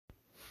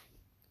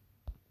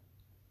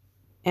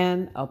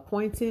An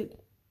appointed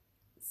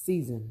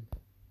season.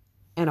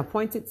 An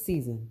appointed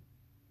season.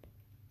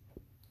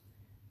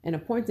 An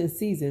appointed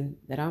season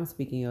that I'm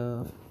speaking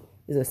of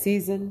is a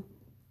season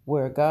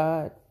where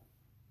God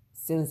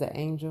sends the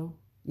angel,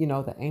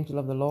 the angel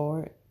of the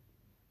Lord,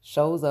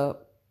 shows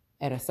up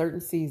at a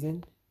certain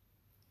season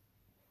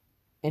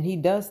and he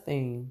does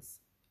things.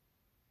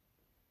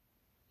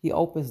 He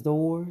opens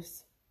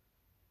doors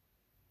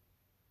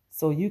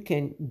so you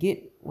can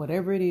get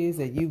whatever it is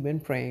that you've been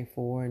praying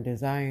for and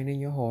desiring in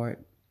your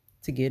heart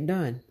to get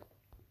done.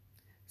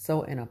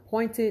 So, an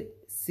appointed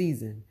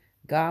season,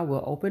 God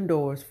will open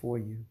doors for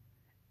you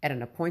at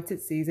an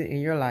appointed season in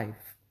your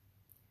life.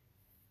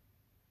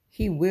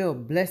 He will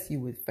bless you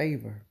with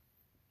favor,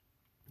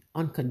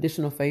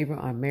 unconditional favor,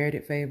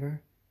 unmerited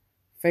favor,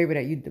 favor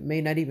that you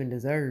may not even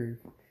deserve.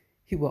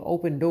 He will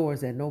open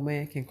doors that no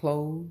man can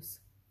close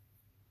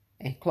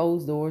and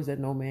close doors that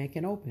no man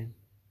can open.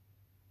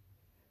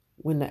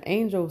 When the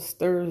angel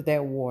stirs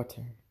that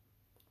water,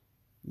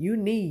 you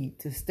need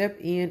to step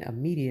in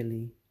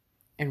immediately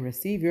and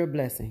receive your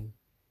blessing.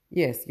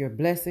 Yes, your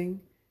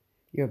blessing,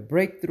 your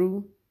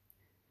breakthrough.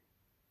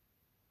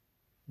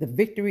 The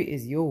victory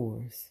is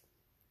yours.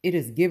 It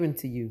is given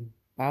to you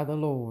by the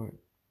Lord.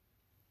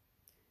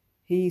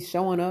 He's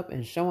showing up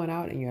and showing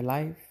out in your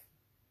life,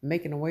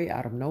 making a way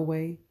out of no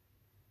way,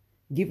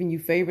 giving you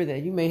favor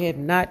that you may have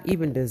not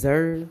even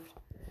deserved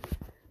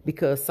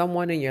because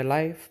someone in your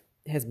life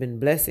has been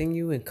blessing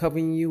you and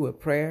covering you with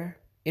prayer,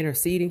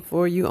 interceding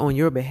for you on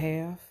your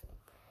behalf,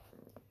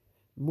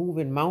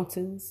 moving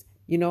mountains.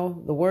 The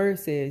word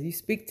says you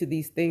speak to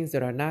these things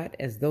that are not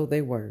as though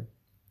they were.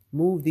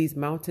 Move these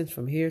mountains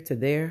from here to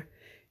there.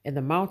 And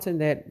the mountain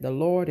that the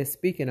Lord is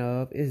speaking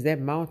of is that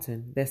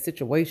mountain, that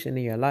situation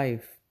in your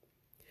life,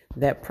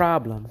 that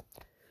problem,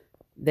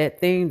 that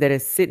thing that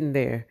is sitting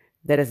there,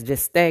 that is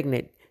just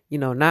stagnant,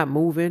 not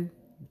moving,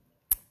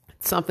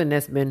 something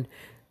that's been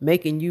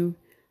making you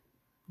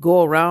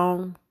go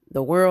around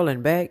the world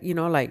and back,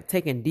 like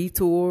taking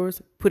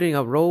detours, putting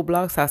up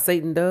roadblocks, how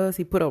Satan does.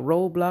 He put up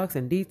roadblocks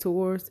and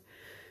detours,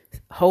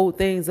 hold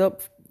things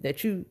up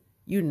that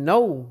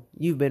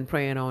you've been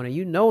praying on,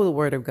 and the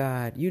word of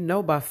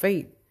God, by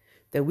faith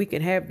that we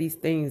can have these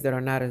things that are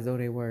not as though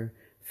they were.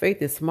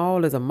 Faith is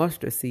small as a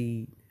mustard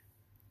seed,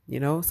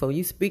 so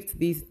you speak to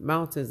these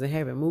mountains and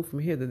have it move from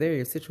here to there,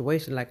 your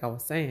situation, like I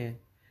was saying.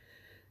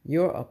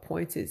 Your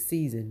appointed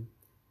season,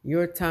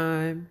 your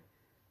time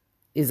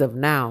is of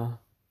now.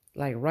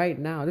 Like right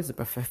now, this is a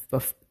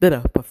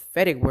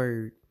prophetic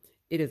word.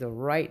 It is a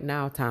right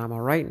now time,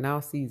 a right now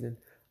season,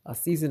 a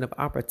season of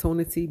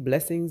opportunity,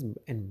 blessings,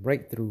 and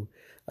breakthrough,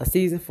 a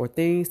season for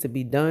things to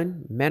be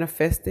done,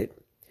 manifested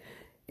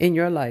in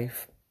your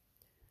life.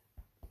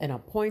 An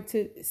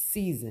appointed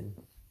season.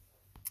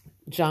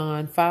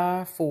 John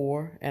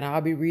 5:4, and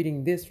I'll be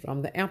reading this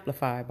from the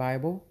Amplified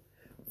Bible.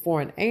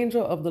 For an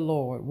angel of the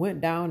Lord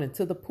went down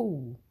into the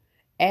pool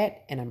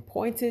at an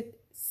appointed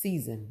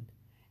season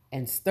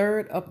and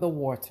stirred up the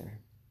water.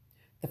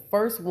 The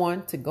first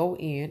one to go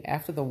in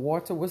after the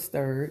water was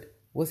stirred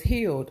was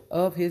healed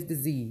of his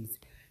disease.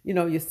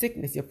 Your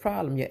sickness, your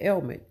problem, your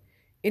ailment,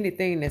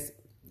 anything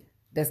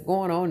that's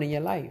going on in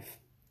your life.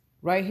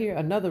 Right here,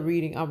 another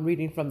reading, I'm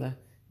reading from the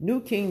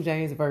New King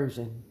James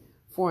Version.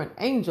 For an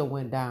angel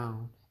went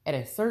down at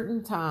a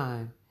certain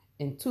time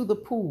into the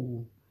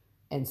pool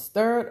and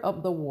stirred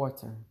up the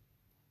water.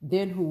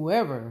 Then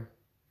whoever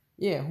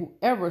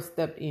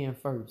stepped in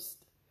first,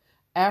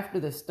 after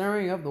the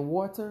stirring of the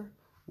water,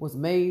 was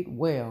made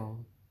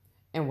well.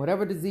 And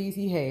whatever disease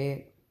he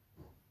had,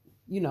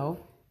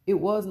 it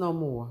was no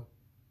more.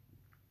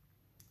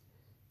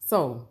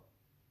 So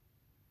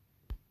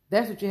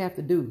that's what you have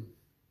to do.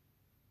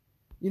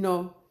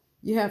 You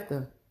have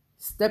to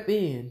step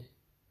in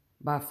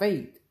by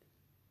faith.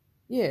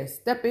 Yeah,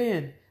 step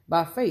in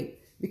by faith.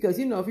 Because,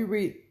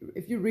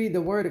 if you read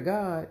the word of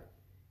God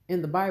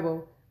in the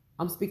Bible,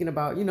 I'm speaking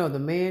about, the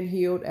man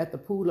healed at the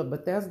pool of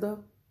Bethesda.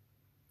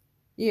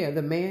 Yeah,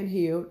 the man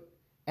healed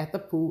at the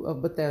pool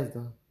of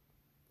Bethesda.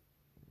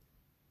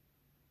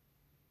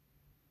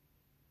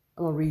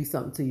 I'm going to read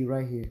something to you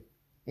right here.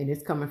 And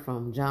it's coming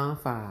from John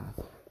 5.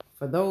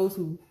 For those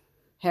who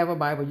have a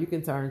Bible, you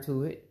can turn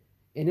to it.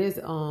 And it's,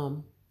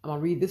 I'm going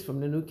to read this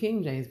from the New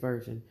King James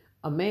Version.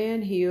 A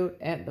man healed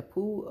at the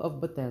pool of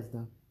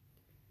Bethesda.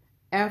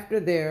 After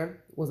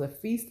there was a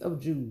feast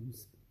of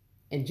Jews,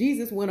 and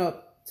Jesus went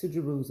up to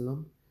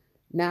Jerusalem.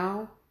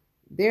 Now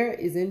there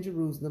is in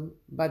Jerusalem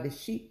by the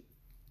sheep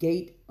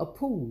gate a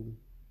pool,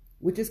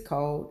 which is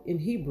called in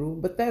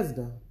Hebrew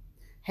Bethesda,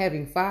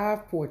 having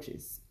 5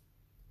 porches.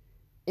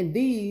 In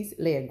these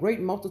lay a great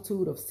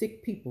multitude of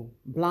sick people,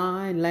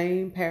 blind,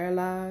 lame,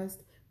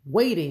 paralyzed,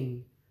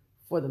 waiting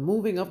for the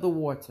moving of the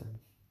water.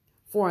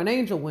 For an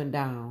angel went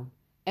down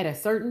at a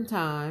certain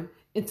time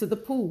into the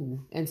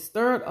pool and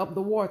stirred up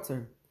the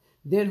water.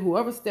 Then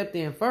whoever stepped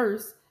in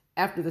first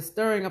after the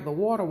stirring of the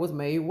water was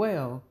made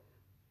well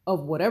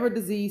of whatever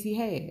disease he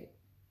had.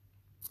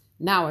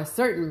 Now a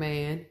certain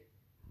man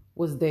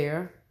was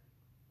there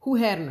who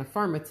had an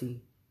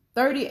infirmity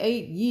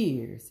 38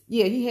 years.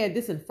 Yeah, he had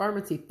this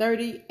infirmity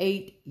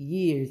 38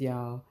 years,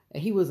 y'all.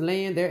 And he was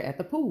laying there at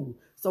the pool.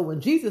 So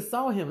when Jesus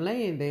saw him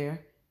laying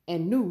there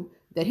and knew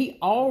that he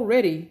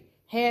already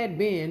had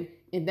been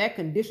in that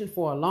condition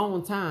for a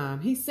long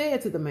time, he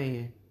said to the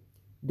man,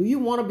 "Do you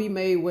want to be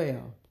made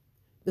well?"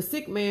 The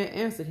sick man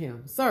answered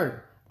him,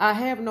 "Sir, I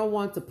have no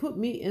one to put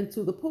me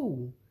into the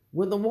pool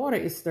when the water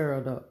is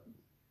stirred up."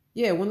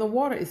 Yeah, when the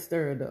water is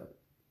stirred up.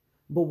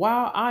 "But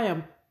while I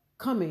am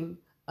coming,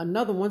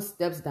 another one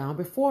steps down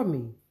before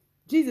me."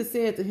 Jesus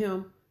said to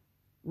him,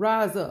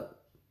 "Rise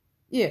up."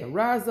 Yeah,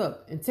 rise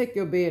up and take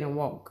your bed and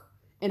walk.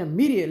 And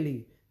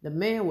immediately the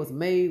man was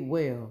made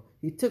well.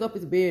 He took up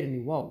his bed and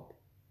he walked.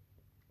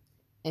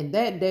 And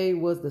that day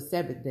was the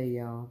Sabbath day,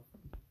 y'all.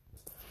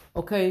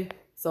 Okay,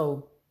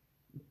 so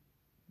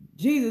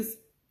Jesus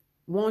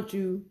wants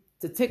you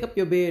to take up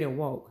your bed and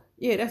walk.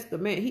 Yeah, that's the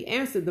man. He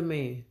answered the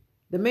man.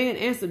 The man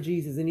answered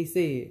Jesus and he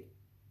said,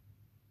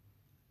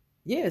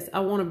 "Yes, I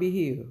want to be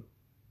healed."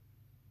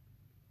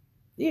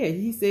 Yeah,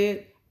 he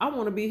said, "I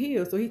want to be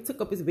healed." So he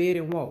took up his bed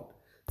and walked.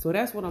 So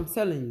that's what I'm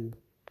telling you.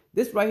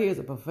 This right here is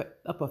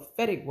a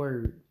prophetic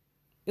word.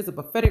 It's a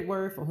prophetic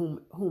word for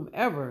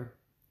whomever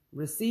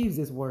receives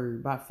this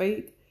word by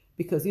faith.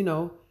 Because,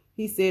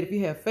 he said if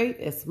you have faith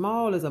as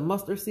small as a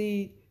mustard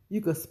seed,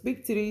 you could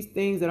speak to these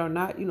things that are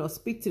not,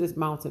 speak to this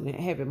mountain and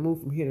have it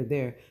move from here to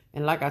there.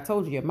 And like I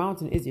told you, your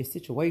mountain is your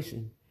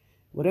situation,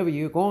 whatever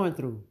you're going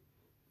through.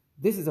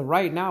 This is a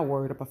right now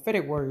word, a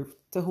prophetic word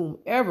to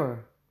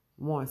whomever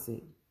wants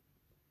it.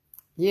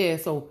 Yeah,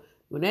 so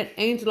when that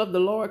angel of the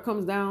Lord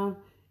comes down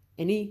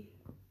and he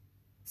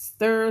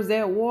stirs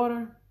that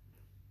water,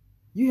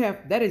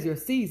 that is your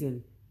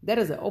season. That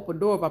is an open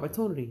door of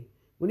opportunity.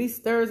 When he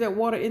stirs that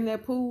water in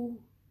that pool,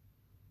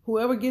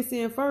 whoever gets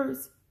in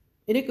first,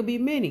 and it could be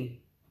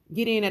many,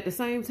 get in at the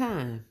same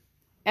time.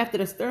 After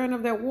the stirring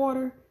of that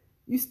water,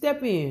 you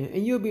step in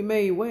and you'll be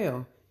made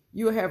well.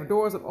 You'll have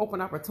doors of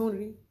open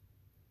opportunity.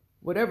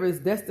 Whatever is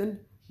destined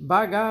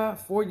by God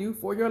for you,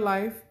 for your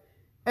life,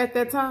 at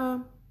that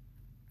time,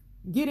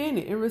 get in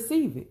it and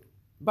receive it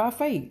by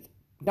faith.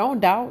 Don't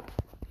doubt.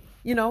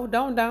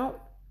 Don't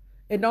doubt.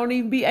 And don't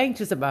even be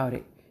anxious about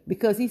it.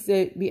 Because he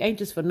said, "Be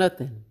anxious for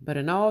nothing, but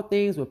in all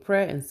things with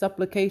prayer and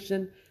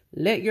supplication,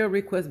 let your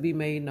requests be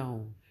made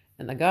known.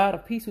 And the God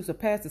of peace who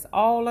surpasses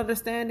all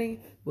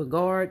understanding will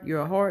guard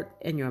your heart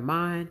and your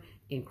mind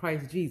in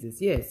Christ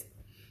Jesus." Yes,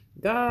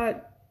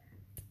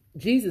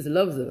 Jesus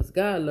loves us.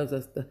 God loves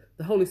us.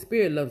 The Holy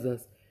Spirit loves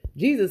us.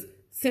 Jesus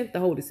sent the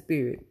Holy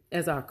Spirit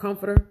as our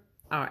comforter,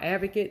 our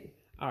advocate,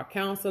 our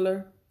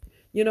counselor,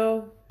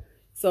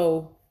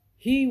 So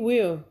he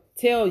will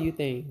tell you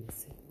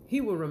things. He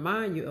will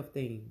remind you of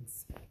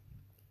things.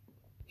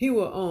 He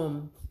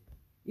will,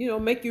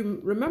 make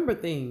you remember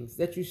things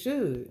that you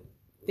should,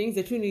 things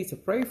that you need to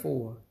pray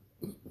for.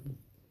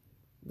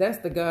 That's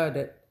the God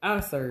that I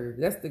serve.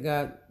 That's the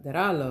God that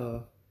I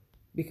love,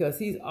 because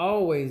he's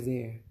always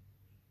there.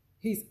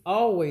 He's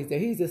always there.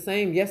 He's the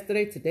same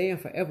yesterday, today, and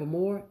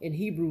forevermore in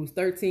Hebrews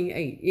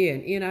 13:8. Yeah,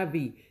 in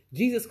NIV.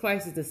 Jesus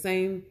Christ is the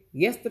same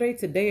yesterday,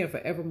 today, and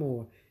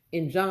forevermore.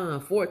 In John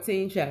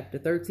 14, chapter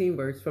 13,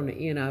 verse from the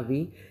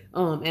NIV.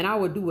 And I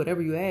will do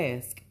whatever you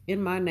ask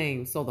in my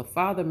name, so the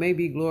Father may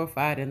be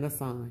glorified in the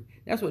Son.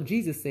 That's what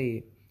Jesus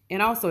said.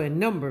 And also in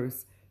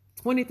Numbers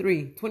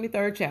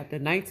 23rd chapter,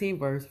 19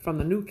 verse from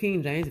the New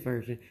King James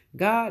Version.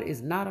 God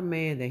is not a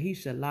man that he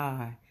should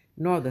lie,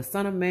 nor the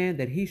son of man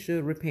that he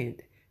should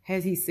repent.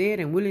 Has he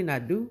said and will he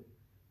not do?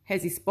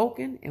 Has he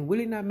spoken and will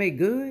he not make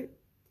good?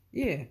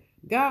 Yeah,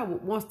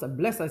 God wants to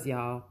bless us,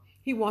 y'all.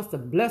 He wants to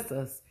bless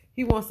us.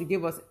 He wants to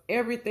give us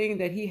everything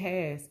that he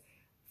has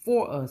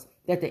for us,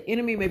 that the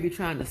enemy may be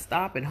trying to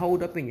stop and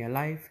hold up in your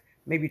life,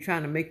 maybe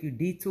trying to make you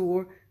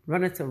detour,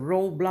 run into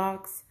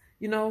roadblocks,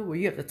 where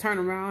you have to turn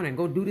around and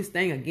go do this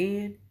thing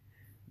again.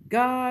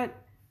 God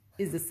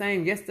is the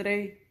same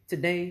yesterday,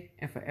 today,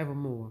 and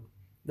forevermore.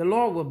 The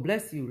Lord will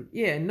bless you.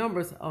 Yeah, in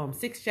Numbers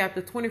 6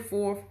 chapter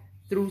 24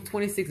 through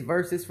 26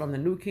 verses from the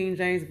New King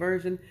James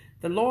Version.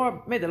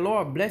 May the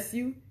Lord bless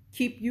you,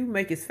 keep you,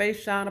 make his face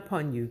shine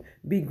upon you,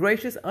 be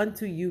gracious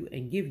unto you,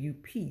 and give you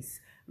peace.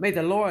 May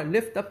the Lord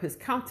lift up his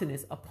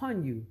countenance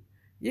upon you.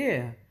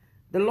 Yeah,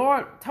 the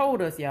Lord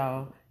told us,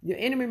 y'all, your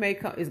enemy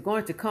is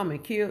going to come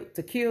and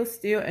kill,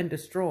 steal, and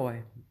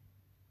destroy.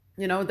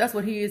 That's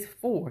what he is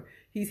for.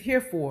 He's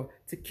here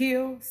to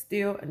kill,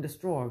 steal, and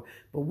destroy.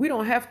 But we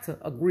don't have to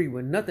agree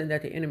with nothing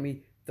that the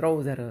enemy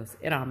throws at us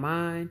in our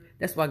mind.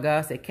 That's why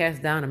God said,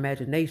 cast down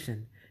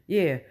imagination.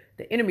 Yeah,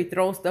 the enemy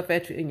throws stuff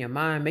at you in your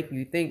mind, making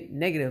you think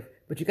negative,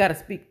 but you got to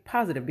speak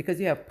positive, because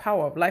you have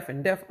power of life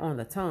and death on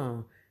the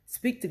tongue.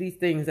 Speak to these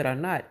things that are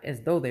not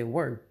as though they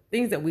were.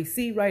 Things that we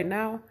see right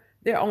now,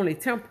 they're only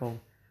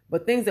temporal.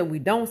 But things that we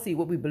don't see,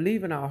 what we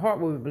believe in our heart,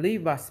 what we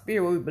believe by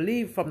spirit, what we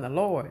believe from the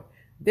Lord,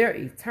 they're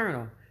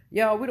eternal.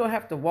 Y'all, we don't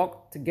have to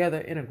walk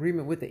together in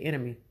agreement with the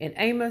enemy. In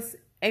Amos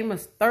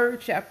 3rd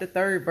chapter,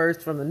 3rd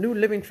verse from the New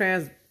Living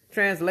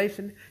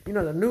Translation,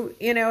 the new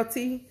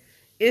NLT,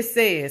 it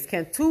says,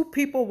 "Can two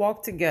people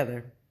walk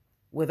together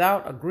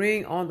without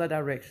agreeing on the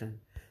direction?"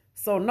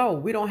 So no,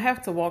 we don't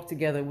have to walk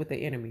together with the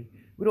enemy.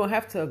 We don't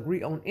have to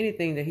agree on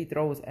anything that he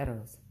throws at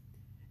us.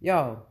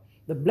 Y'all,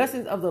 the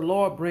blessings of the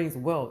Lord brings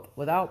wealth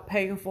without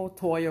painful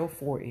toil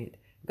for it.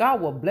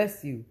 God will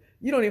bless you.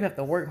 You don't even have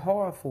to work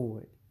hard for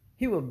it.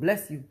 He will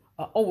bless you,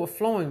 an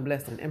overflowing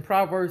blessing. In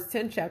Proverbs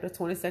 10, chapter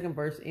 22nd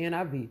verse,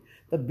 NIV,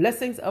 the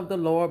blessings of the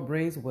Lord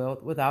brings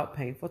wealth without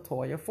painful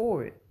toil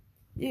for it.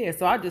 Yeah,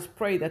 so I just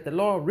pray that the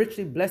Lord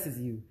richly blesses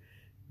you,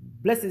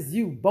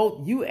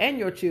 both you and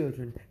your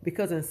children,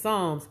 because in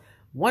Psalms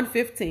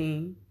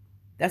 115,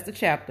 that's the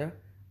chapter,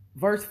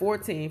 verse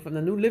 14 from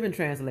the New Living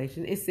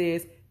Translation, it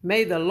says,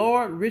 may the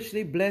Lord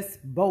richly bless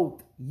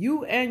both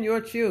you and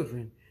your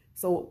children.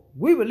 So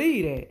we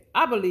believe that.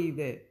 I believe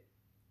that.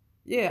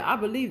 Yeah, I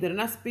believe that.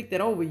 And I speak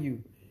that over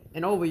you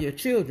and over your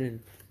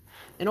children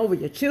and over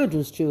your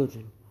children's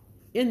children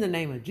in the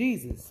name of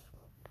Jesus.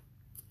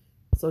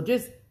 So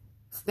just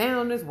stand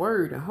on this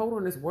word and hold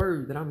on this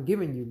word that I'm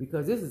giving you,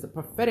 because this is a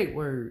prophetic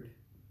word.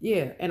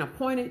 Yeah, an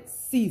appointed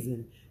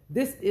season.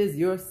 This is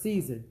your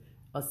season.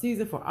 A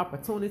season for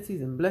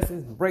opportunities and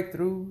blessings,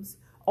 breakthroughs,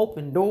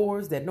 open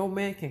doors that no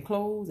man can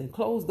close, and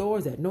closed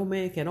doors that no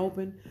man can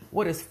open.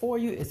 What is for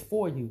you is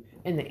for you,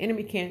 and the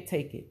enemy can't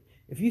take it.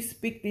 If you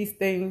speak these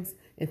things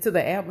into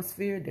the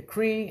atmosphere,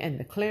 decreeing and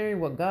declaring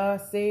what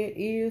God said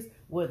is,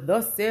 what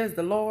thus says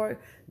the Lord,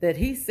 that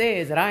he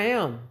says that I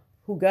am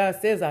who God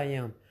says I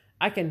am.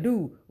 I can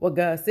do what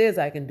God says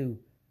I can do.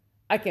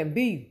 I can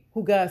be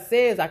who God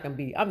says I can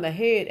be. I'm the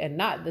head and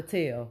not the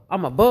tail.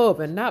 I'm above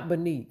and not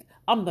beneath.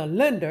 I'm the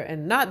lender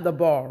and not the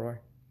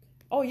borrower.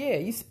 Oh yeah,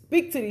 you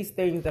speak to these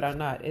things that are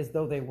not as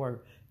though they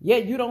were.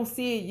 Yet you don't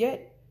see it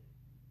yet.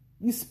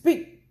 You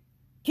speak.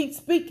 Keep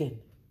speaking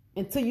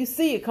until you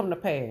see it come to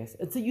pass,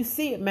 until you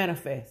see it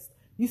manifest.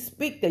 You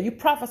speak that. You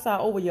prophesy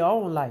over your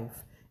own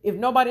life. If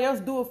nobody else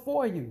do it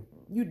for you,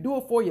 you do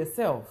it for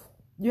yourself.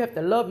 You have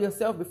to love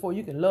yourself before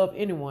you can love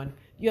anyone.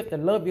 You have to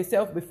love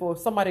yourself before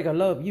somebody can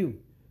love you.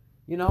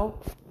 You know?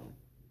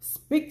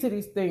 Speak to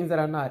these things that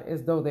are not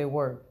as though they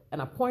were. An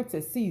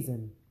appointed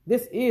season.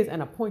 This is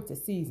an appointed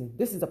season.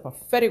 This is a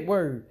prophetic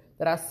word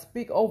that I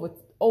speak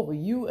over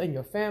you and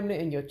your family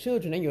and your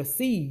children and your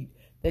seed,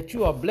 that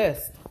you are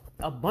blessed,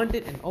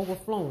 abundant and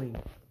overflowing.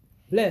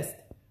 Blessed,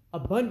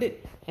 abundant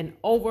and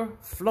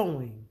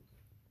overflowing.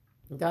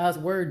 God's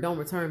word don't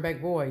return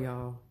back void,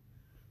 y'all.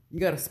 You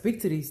got to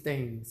speak to these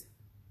things.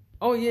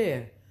 Oh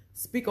yeah.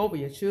 Speak over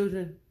your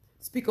children.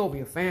 Speak over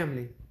your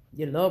family,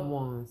 your loved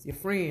ones, your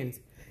friends.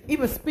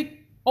 Even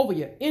speak over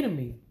your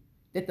enemy,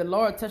 that the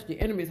Lord touch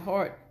your enemy's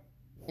heart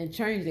and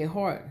change their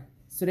heart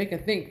so they can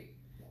think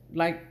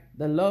like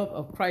the love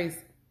of Christ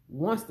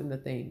wants them to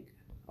think.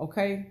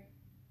 Okay?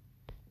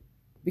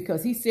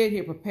 Because he said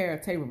he'll prepare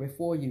a table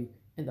before you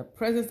in the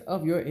presence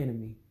of your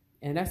enemy.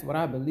 And that's what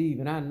I believe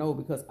and I know,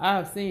 because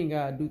I've seen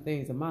God do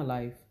things in my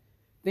life,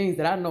 things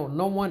that I know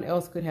no one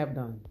else could have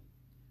done.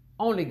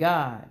 Only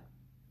God.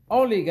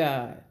 Only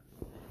God.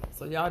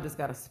 So y'all just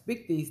got to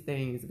speak these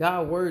things.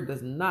 God's word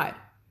does not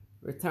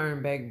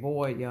return back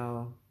void,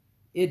 y'all.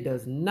 It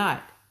does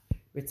not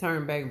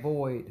return back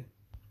void.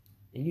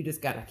 And you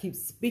just got to keep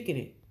speaking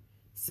it.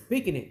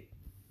 Speaking it.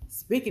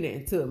 Speaking it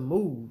until it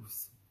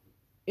moves.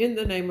 In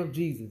the name of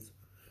Jesus.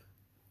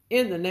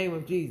 In the name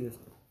of Jesus.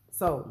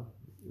 So,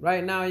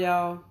 right now,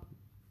 y'all,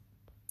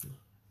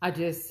 I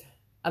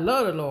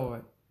love the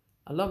Lord.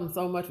 I love him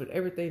so much with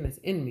everything that's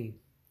in me.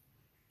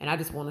 And I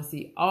just want to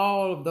see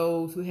all of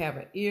those who have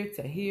an ear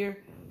to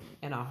hear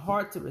and a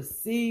heart to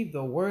receive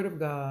the word of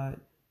God,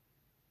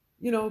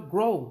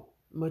 grow,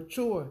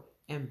 mature,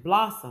 and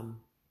blossom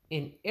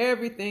in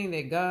everything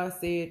that God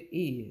said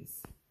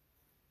is.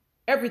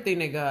 Everything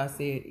that God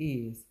said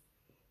is.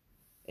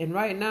 And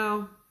right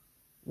now,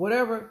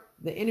 whatever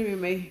the enemy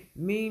may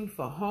mean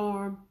for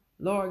harm,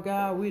 Lord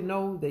God, we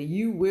know that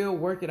you will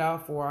work it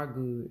out for our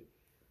good.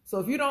 So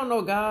if you don't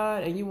know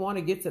God and you want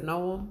to get to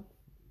know him,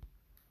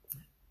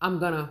 I'm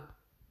going to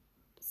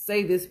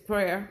say this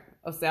prayer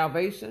of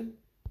salvation.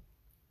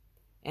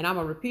 And I'm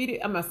going to repeat it.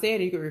 I'm going to say it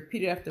and you can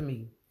repeat it after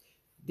me.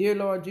 Dear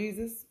Lord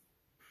Jesus,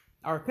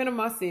 I repent of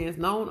my sins,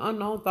 known,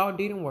 unknown, thought,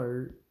 deed, and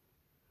word.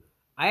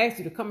 I ask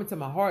you to come into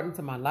my heart,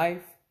 into my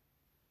life.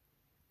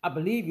 I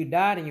believe you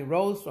died and you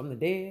rose from the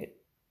dead.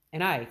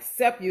 And I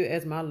accept you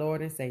as my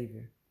Lord and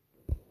Savior.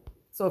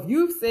 So if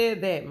you've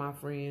said that, my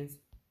friends,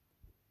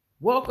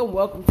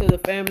 welcome to the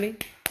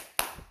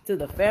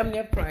family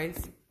of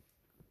Christ.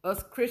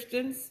 Us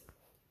Christians,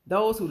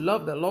 those who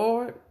love the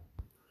Lord.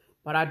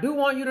 But I do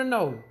want you to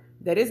know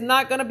that it's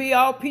not going to be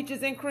all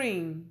peaches and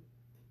cream,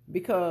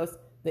 because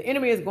the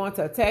enemy is going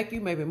to attack you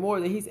maybe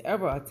more than he's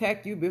ever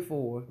attacked you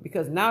before,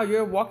 because now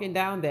you're walking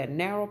down that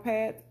narrow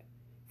path,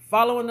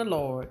 following the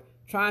Lord,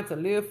 trying to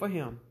live for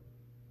him.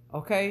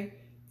 Okay?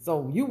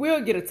 So you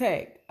will get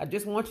attacked. I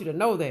just want you to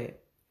know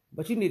that.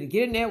 But you need to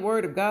get in that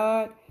word of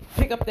God,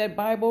 pick up that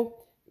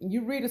Bible, and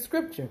you read the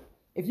scripture.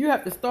 If you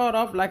have to start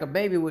off like a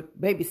baby with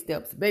baby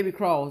steps, baby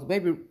crawls,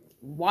 baby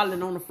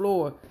waddling on the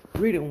floor,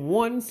 reading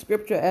one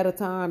scripture at a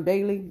time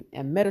daily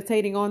and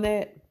meditating on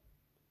that,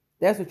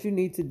 that's what you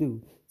need to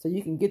do. So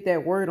you can get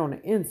that word on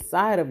the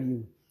inside of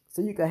you.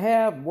 so you can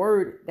have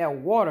word, that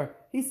water.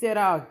 He said,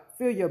 I'll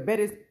fill your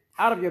bellies,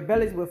 out of your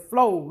bellies will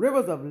flow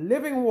rivers of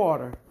living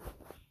water.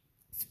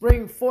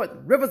 Spring forth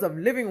rivers of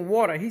living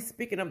water. He's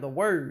speaking of the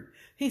word.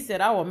 He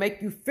said, I will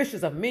make you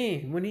fishers of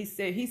men. When he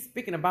said, he's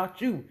speaking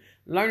about you,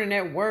 learning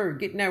that word,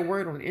 getting that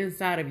word on the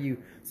inside of you,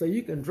 so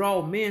you can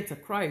draw men to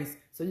Christ,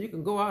 so you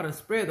can go out and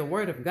spread the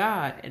word of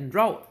God and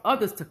draw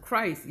others to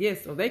Christ.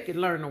 Yes, so they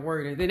can learn the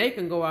word, and then they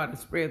can go out and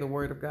spread the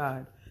word of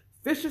God.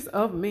 Fishers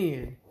of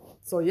men.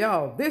 So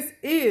y'all, this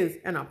is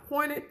an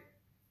appointed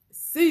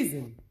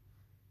season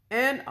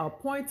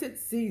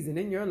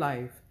in your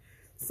life.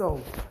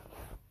 So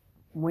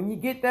when you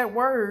get that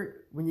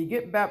word, when you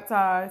get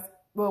baptized,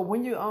 well,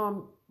 when you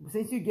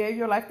since you gave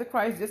your life to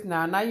Christ just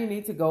now you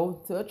need to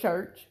go to a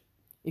church.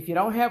 If you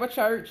don't have a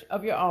church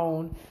of your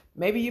own,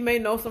 maybe you may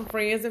know some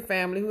friends and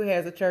family who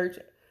has a church.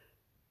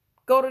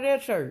 Go to their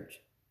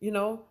church.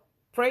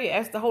 Pray,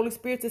 ask the Holy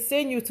Spirit to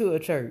send you to a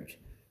church,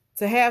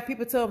 to have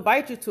people to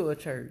invite you to a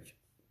church,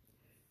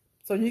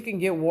 so you can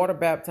get water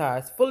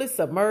baptized, fully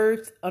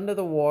submerged under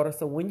the water.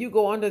 So when you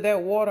go under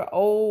that water,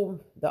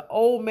 the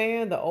old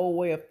man, the old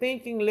way of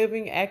thinking,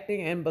 living,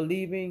 acting, and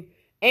believing,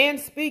 and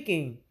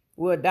speaking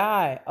will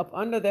die up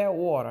under that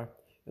water.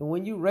 And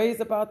when you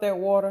raise up out that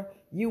water,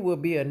 you will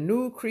be a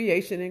new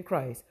creation in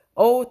Christ.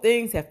 Old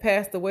things have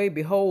passed away.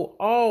 Behold,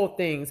 all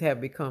things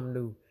have become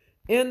new.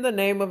 In the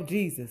name of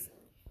Jesus.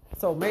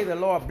 So may the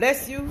Lord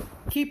bless you,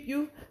 keep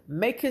you,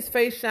 make his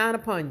face shine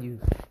upon you,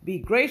 be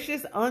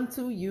gracious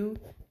unto you,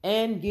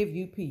 and give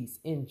you peace.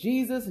 In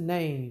Jesus'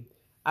 name.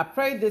 I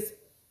pray this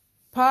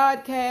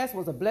podcast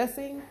was a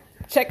blessing.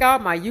 Check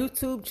out my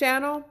YouTube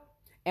channel,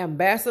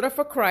 Ambassador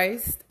for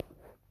Christ.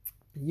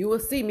 You will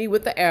see me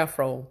with the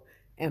afro.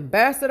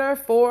 Ambassador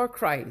for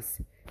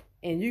Christ.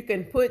 And you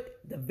can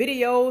put the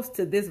videos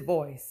to this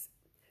voice,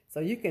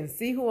 so you can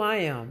see who I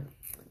am,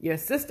 your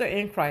sister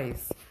in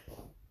Christ.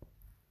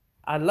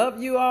 I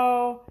love you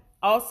all.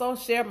 Also,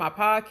 share my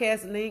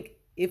podcast link,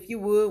 if you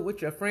would,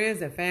 with your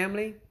friends and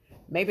family.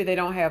 Maybe they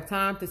don't have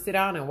time to sit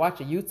down and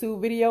watch a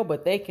YouTube video,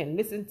 but they can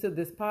listen to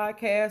this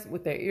podcast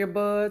with their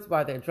earbuds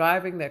while they're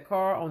driving their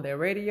car on their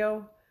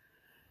radio.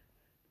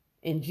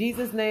 In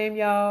Jesus' name,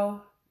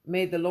 y'all,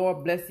 may the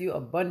Lord bless you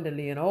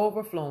abundantly and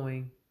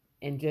overflowing.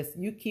 And just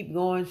you keep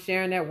going,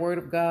 sharing that word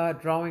of God,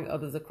 drawing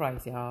others to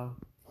Christ, y'all.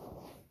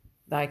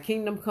 Thy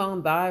kingdom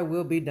come, thy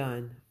will be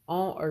done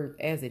on earth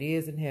as it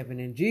is in heaven.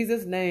 In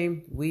Jesus'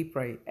 name we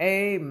pray.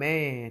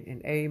 Amen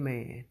and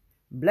amen.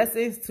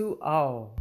 Blessings to all.